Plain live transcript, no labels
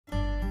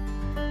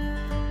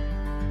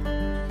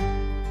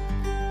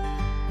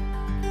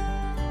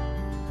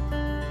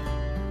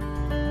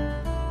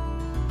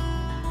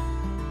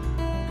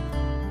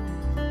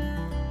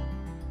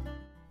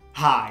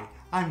Hi,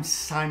 I'm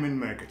Simon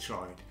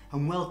Murgatroyd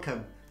and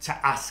welcome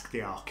to Ask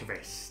The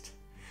Archivist.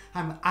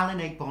 I'm Alan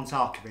Ayckbourn's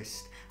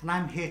archivist and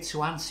I'm here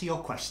to answer your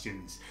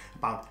questions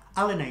about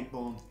Alan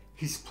Ayckbourn,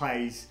 his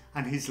plays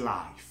and his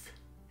life.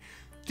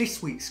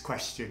 This week's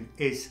question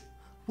is,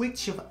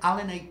 which of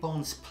Alan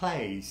Ayckbourn's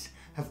plays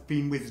have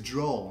been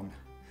withdrawn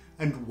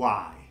and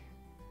why?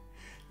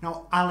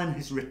 Now, Alan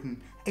has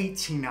written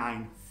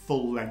 89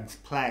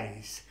 full-length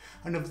plays,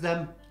 and of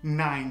them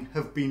 9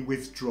 have been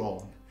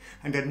withdrawn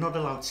and are not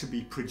allowed to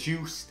be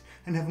produced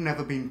and have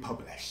never been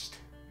published.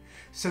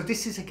 So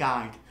this is a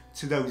guide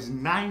to those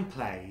 9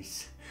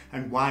 plays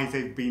and why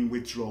they've been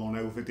withdrawn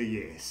over the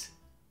years.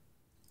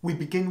 We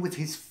begin with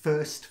his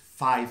first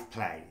 5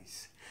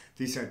 plays.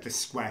 These are The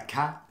Square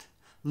Cat,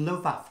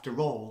 Love After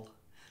All,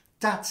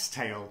 Dad's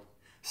Tale,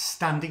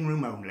 Standing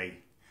Room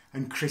Only,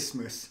 and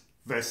Christmas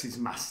vs.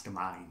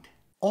 Mastermind.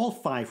 All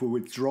 5 were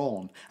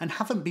withdrawn and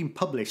haven't been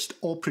published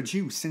or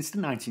produced since the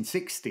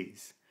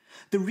 1960s.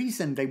 The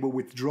reason they were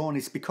withdrawn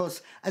is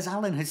because, as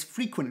Alan has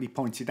frequently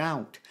pointed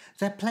out,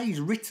 they're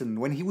plays written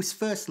when he was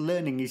first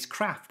learning his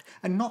craft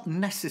and not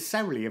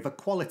necessarily of a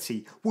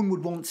quality one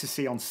would want to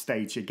see on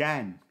stage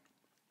again.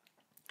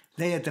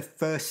 They are the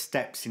first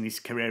steps in his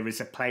career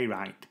as a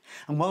playwright,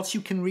 and whilst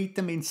you can read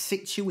them in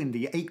situ in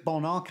the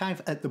Ayckbourn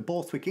archive at the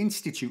Borthwick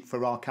Institute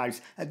for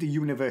Archives at the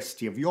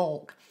University of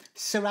York,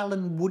 Sir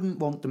Alan wouldn't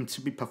want them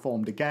to be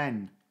performed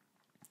again.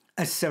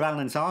 As Sir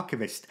Alan's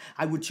archivist,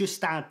 I would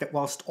just add that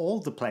whilst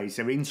all the plays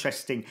are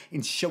interesting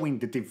in showing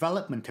the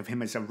development of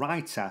him as a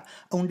writer,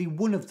 only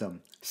one of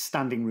them,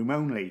 Standing Room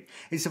Only,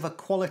 is of a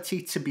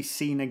quality to be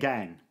seen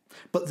again.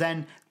 But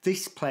then,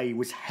 this play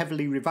was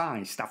heavily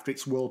revised after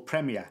its world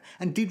premiere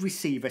and did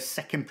receive a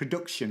second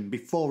production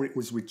before it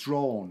was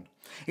withdrawn.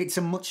 It's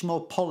a much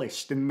more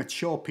polished and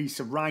mature piece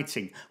of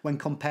writing when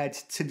compared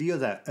to the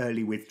other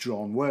early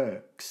withdrawn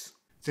works.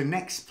 The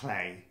next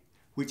play,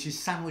 which is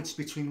sandwiched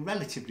between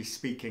Relatively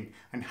Speaking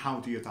and How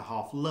the Other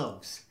Half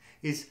Loves,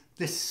 is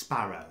The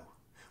Sparrow,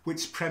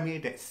 which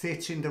premiered at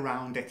Theatre in the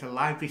Round at the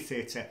Library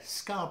Theatre,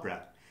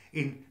 Scarborough,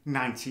 in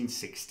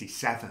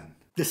 1967.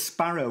 The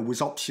Sparrow was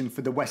optioned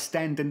for the West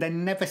End and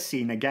then never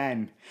seen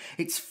again.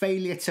 Its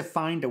failure to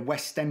find a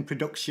West End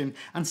production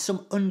and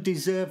some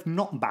undeserved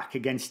knockback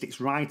against its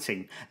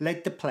writing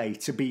led the play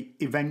to be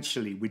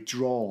eventually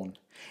withdrawn.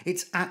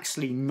 It's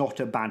actually not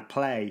a bad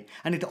play,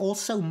 and it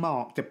also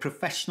marked the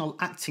professional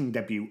acting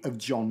debut of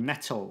John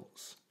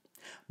Nettles.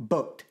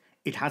 But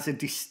it has a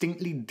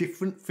distinctly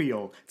different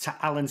feel to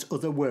Alan's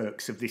other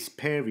works of this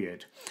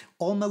period,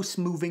 almost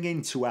moving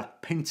into a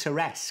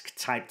Pinteresque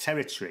type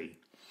territory.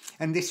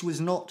 And this was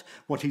not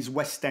what his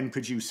West End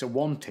producer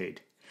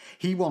wanted.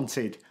 He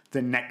wanted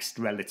the next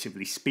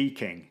Relatively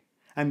Speaking,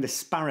 and The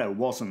Sparrow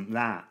wasn't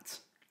that.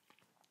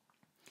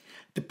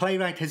 The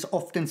playwright has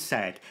often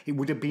said it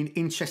would have been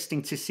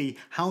interesting to see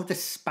how The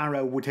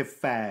Sparrow would have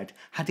fared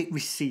had it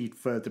received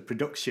further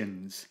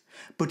productions,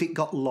 but it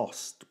got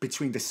lost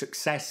between the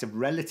success of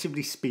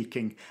Relatively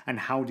Speaking and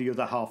How the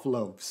Other Half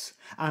Loves,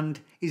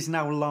 and is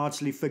now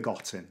largely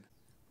forgotten.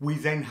 We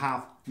then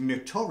have,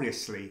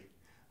 notoriously,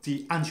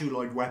 the Andrew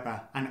Lloyd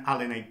Webber and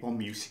Alan Ayckbourn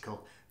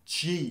musical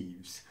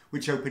Jeeves,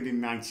 which opened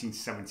in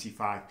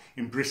 1975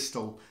 in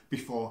Bristol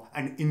before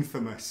an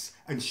infamous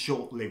and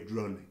short-lived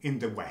run in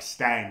the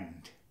West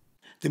End.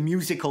 The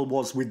musical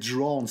was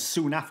withdrawn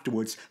soon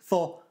afterwards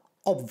for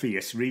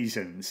obvious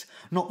reasons,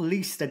 not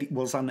least that it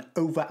was an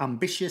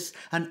over-ambitious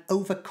and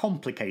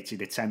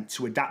over-complicated attempt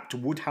to adapt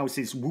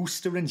Woodhouse's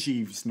Wooster and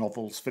Jeeves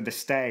novels for the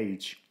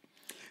stage.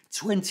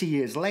 20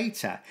 years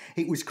later,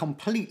 it was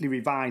completely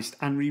revised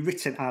and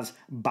rewritten as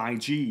By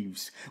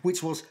Jeeves,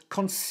 which was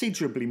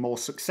considerably more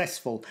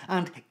successful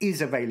and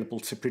is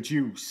available to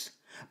produce.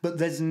 But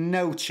there's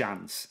no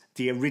chance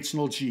the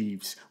original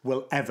Jeeves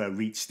will ever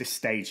reach the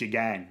stage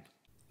again.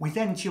 We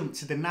then jump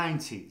to the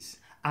 90s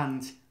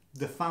and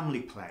the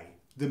family play,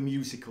 the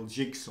musical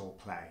Jigsaw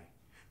play.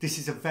 This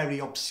is a very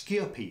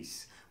obscure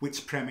piece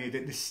which premiered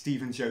at the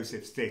Stephen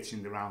Joseph's Theatre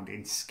in the Round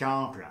in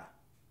Scarborough.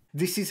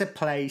 This is a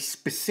play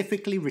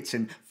specifically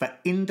written for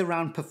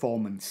in-the-round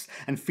performance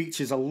and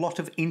features a lot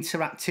of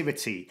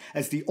interactivity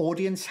as the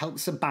audience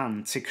helps a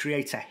band to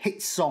create a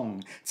hit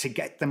song to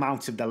get them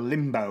out of the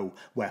limbo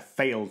where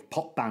failed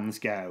pop bands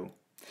go.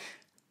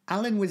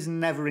 Alan was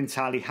never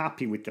entirely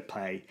happy with the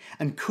play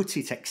and cut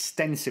it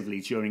extensively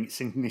during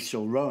its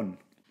initial run.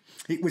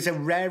 It was a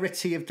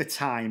rarity of the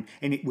time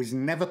and it was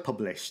never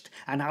published,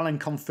 and Alan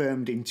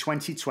confirmed in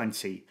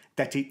 2020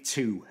 that it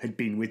too had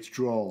been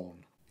withdrawn.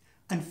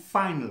 And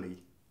finally,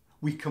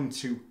 we come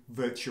to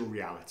Virtual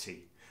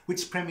Reality,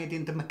 which premiered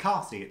in the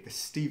McCarthy at the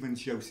Stephen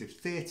Joseph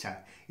Theatre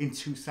in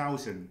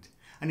 2000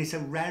 and is a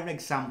rare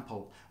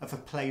example of a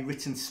play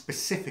written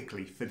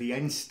specifically for the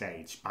end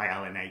stage by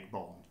Alan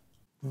Ayckbourn.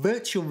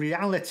 Virtual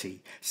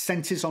Reality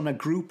centres on a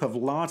group of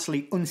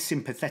largely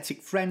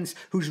unsympathetic friends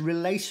whose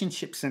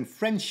relationships and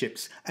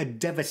friendships are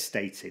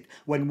devastated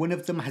when one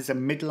of them has a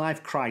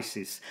midlife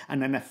crisis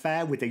and an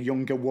affair with a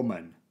younger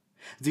woman.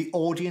 The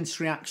audience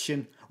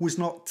reaction was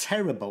not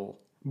terrible,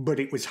 but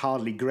it was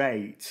hardly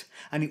great,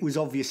 and it was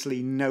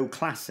obviously no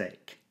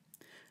classic.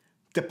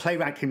 The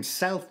playwright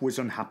himself was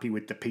unhappy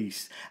with the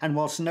piece, and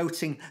whilst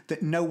noting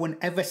that no one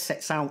ever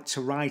sets out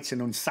to write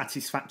an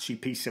unsatisfactory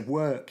piece of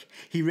work,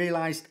 he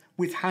realised,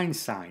 with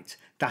hindsight,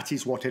 that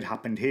is what had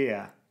happened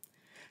here.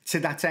 To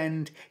that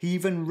end, he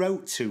even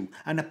wrote to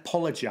and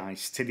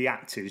apologised to the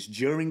actors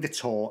during the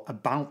tour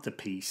about the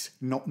piece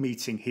not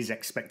meeting his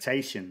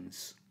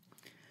expectations.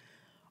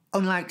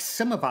 Unlike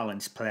some of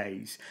Alan's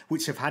plays,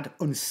 which have had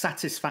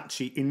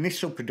unsatisfactory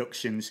initial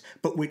productions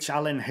but which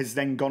Alan has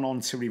then gone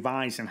on to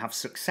revise and have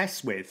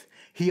success with,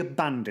 he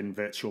abandoned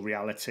virtual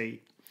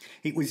reality.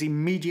 It was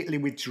immediately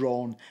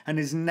withdrawn and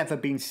has never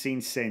been seen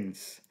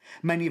since.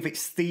 Many of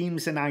its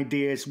themes and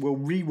ideas were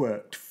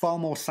reworked far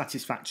more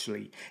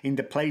satisfactorily in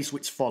the plays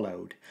which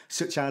followed,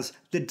 such as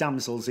the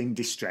Damsels in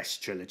Distress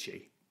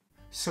trilogy.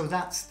 So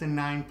that's the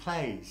 9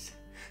 plays.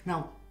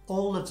 Now,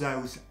 all of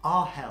those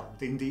are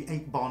held in the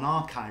Ayckbourn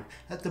archive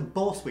at the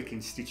Borthwick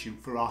Institute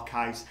for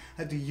Archives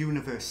at the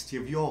University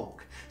of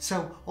York.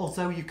 So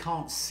although you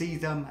can't see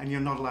them and you're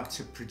not allowed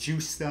to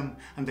produce them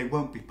and they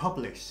won't be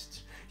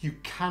published, you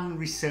can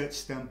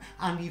research them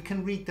and you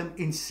can read them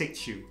in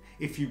situ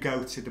if you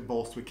go to the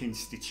Borthwick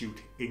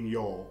Institute in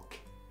York.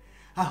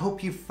 I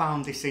hope you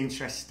found this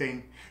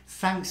interesting.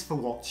 Thanks for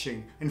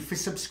watching and for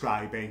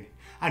subscribing,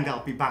 and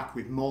I'll be back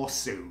with more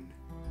soon.